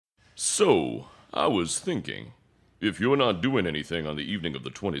So, I was thinking, if you're not doing anything on the evening of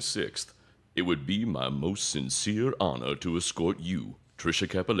the 26th, it would be my most sincere honor to escort you, Trisha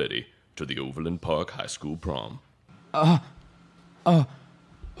Capoletti, to the Overland Park High School prom. Oh,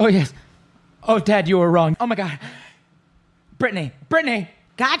 yes. Oh, Dad, you were wrong. Oh, my God. Brittany!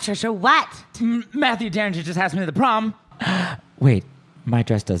 God, Trisha, what? Matthew Derringer just asked me to the prom. Wait, my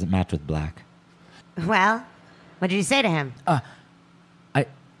dress doesn't match with black. Well, what did you say to him?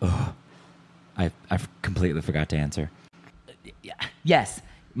 I completely forgot to answer. Yes,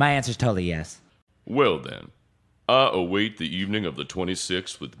 my answer's totally yes. Well then, I await the evening of the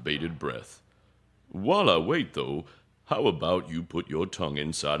 26th with bated breath. While I wait, though, how about you put your tongue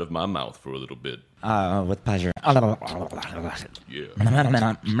inside of my mouth for a little bit? With pleasure. Yeah. Yeah, okay.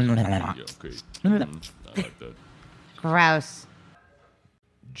 I like that. Gross.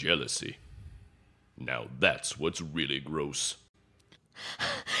 Jealousy. Now that's what's really gross.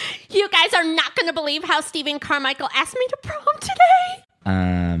 You guys are not going to believe how Stephen Carmichael asked me to prom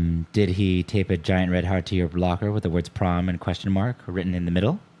today. Did he tape a giant red heart to your locker with the words prom and question mark written in the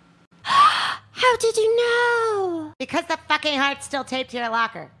middle? How did you know? Because the fucking heart's still taped to your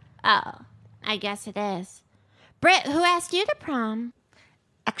locker. Oh, I guess it is. Britt, who asked you to prom?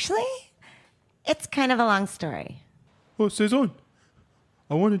 Actually, it's kind of a long story. Oh, Cezanne,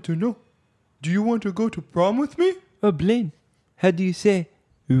 I wanted to know, do you want to go to prom with me? Oh, Blaine, how do you say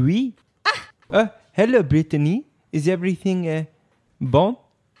oui? Hello, Brittany. Is everything, bon?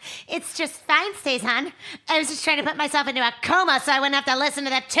 It's just fine, Cezanne. I was just trying to put myself into a coma so I wouldn't have to listen to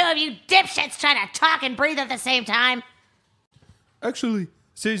the two of you dipshits trying to talk and breathe at the same time. Actually,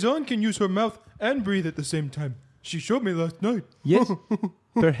 Cezanne can use her mouth and breathe at the same time. She showed me last night. Yes.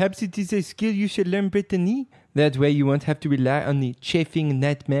 Perhaps it is a skill you should learn, Brittany. That way you won't have to rely on the chafing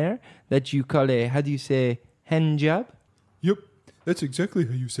nightmare that you call a, how do you say, hand job? Yep, that's exactly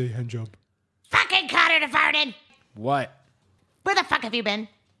how you say hand job. Fucking Connor DeVarden! What? Where the fuck have you been?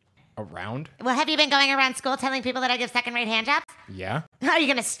 Around? Well, have you been going around school telling people that I give second-rate hand jobs? Yeah. Are you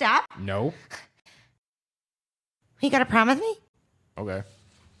gonna stop? No. You got a prom with me? Okay.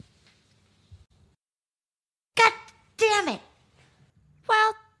 God damn it!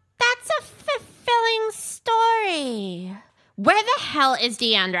 Well, that's a fulfilling story. Where the hell is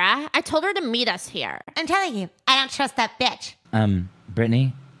Deandra? I told her to meet us here. I'm telling you, I don't trust that bitch.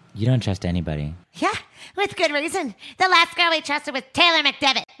 Brittany, you don't trust anybody. Yeah, with good reason. The last girl we trusted was Taylor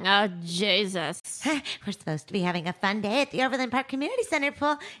McDevitt. Oh, Jesus. We're supposed to be having a fun day at the Overland Park Community Center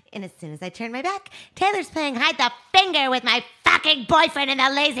pool, and as soon as I turn my back, Taylor's playing hide the finger with my fucking boyfriend in the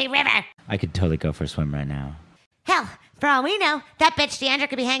lazy river. I could totally go for a swim right now. Hell, for all we know, that bitch Deandra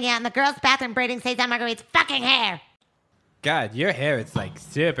could be hanging out in the girls' bathroom braiding Cesar Marguerite's fucking hair. God, your hair is like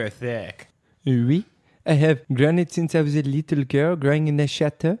super thick. Oui. I have grown it since I was a little girl growing in a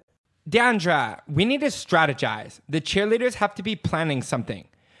chateau. Deandra, we need to strategize. The cheerleaders have to be planning something.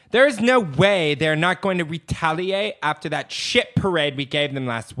 There is no way they're not going to retaliate after that shit parade we gave them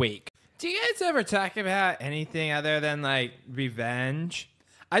last week. Do you guys ever talk about anything other than, like, revenge?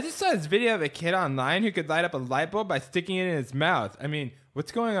 I just saw this video of a kid online who could light up a light bulb by sticking it in his mouth. I mean,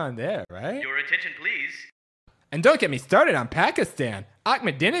 what's going on there, right? Your attention, please. And don't get me started on Pakistan.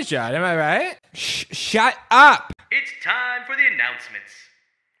 Ahmadinejad, am I right? Shut up! It's time for the announcements.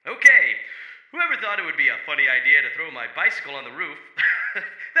 Okay, whoever thought it would be a funny idea to throw my bicycle on the roof?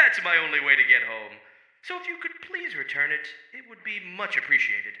 That's my only way to get home. So if you could please return it, it would be much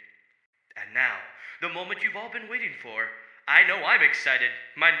appreciated. And now, the moment you've all been waiting for. I know I'm excited.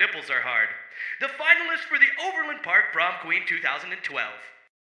 My nipples are hard. The finalists for the Overland Park Prom Queen 2012.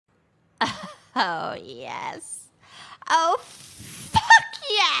 Oh, yes. Oh, fuck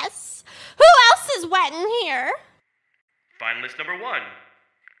yes. Who else is wet in here? Finalist number 1,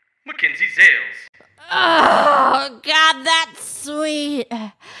 Mackenzie Zales. Oh, God, that's sweet.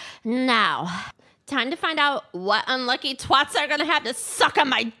 Now, time to find out what unlucky twats are going to have to suck on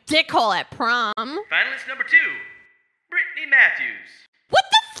my dick hole at prom. Finalist number 2, Brittany Matthews. What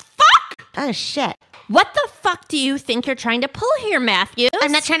the fuck? Oh, shit. What the fuck do you think you're trying to pull here, Matthews?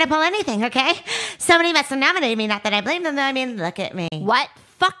 I'm not trying to pull anything, okay? Somebody must have nominated me, not that I blame them, though. I mean, look at me. What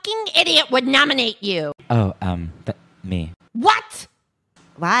fucking idiot would nominate you? Oh, me. What?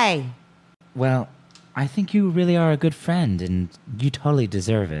 Why? Well, I think you really are a good friend, and you totally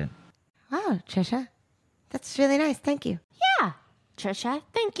deserve it. Oh, Trisha. That's really nice. Thank you. Yeah, Trisha,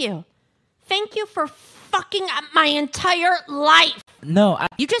 thank you. Thank you for fucking up my entire life. No,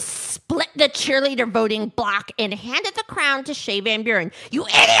 You just split the cheerleader voting block and handed the crown to Shea Van Buren. You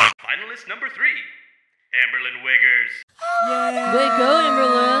idiot! Finalist number 3, Amberlyn Wiggers. Way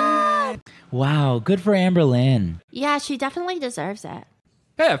go, Amberlyn. Wow, good for Amber Lynn. Yeah, she definitely deserves it.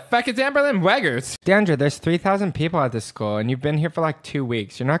 Hey, fuck it's Amberlynn Weggers. Deandra, there's 3,000 people at this school, and you've been here for like 2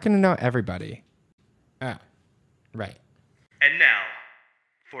 weeks. You're not going to know everybody. Ah, right. And now,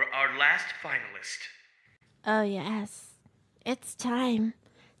 for our last finalist. Oh, yes. It's time.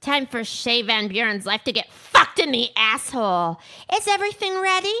 Time for Shay Van Buren's life to get fucked in the asshole. Is everything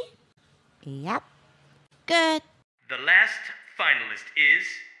ready? Yep. Good. The last finalist is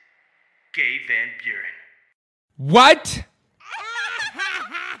Gay Van Buren. What?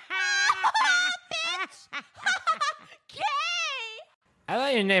 I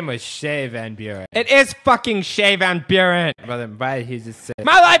thought your name was Shay Van Buren. It is fucking Shay Van Buren. Well, then why did he just say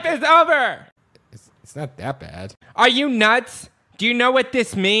My life is over. it's not that bad? Are you nuts? Do you know what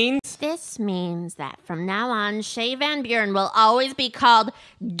this means? This means that from now on, Shay Van Buren will always be called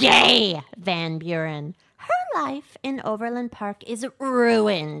Gay Van Buren. Her life in Overland Park is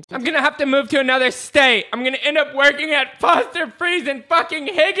ruined. I'm gonna have to move to another state. I'm gonna end up working at Foster Freeze in fucking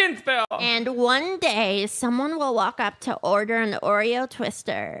Higginsville. And one day, someone will walk up to order an Oreo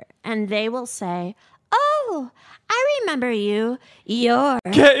twister, and they will say, "Oh, I remember you. You're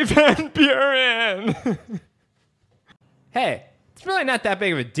Gay Van Buren. Hey, it's really not that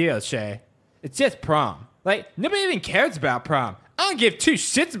big of a deal, Shay. It's just prom. Like, nobody even cares about prom. I don't give two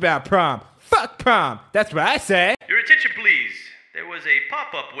shits about prom. Fuck prom. That's what I say. Your attention, please. There was a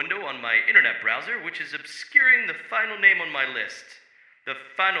pop-up window on my internet browser which is obscuring the final name on my list. The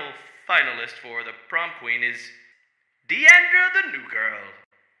final finalist for the prom queen is Deandra the New Girl.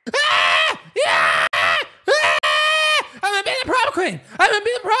 I'm gonna be the prom queen. I'm gonna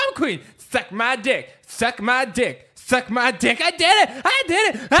be the prom queen. Suck my dick. Suck my dick. Suck my dick. I did it. I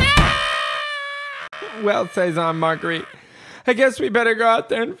did it. Well, Saison Marguerite, I guess we better go out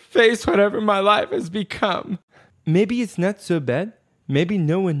there and face whatever my life has become. Maybe it's not so bad. Maybe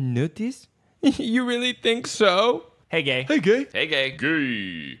no one noticed. You really think so? Hey, gay. Hey, Gay. Hey, gay.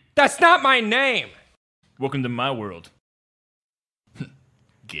 Gay. That's not my name. Welcome to my world.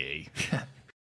 Gay.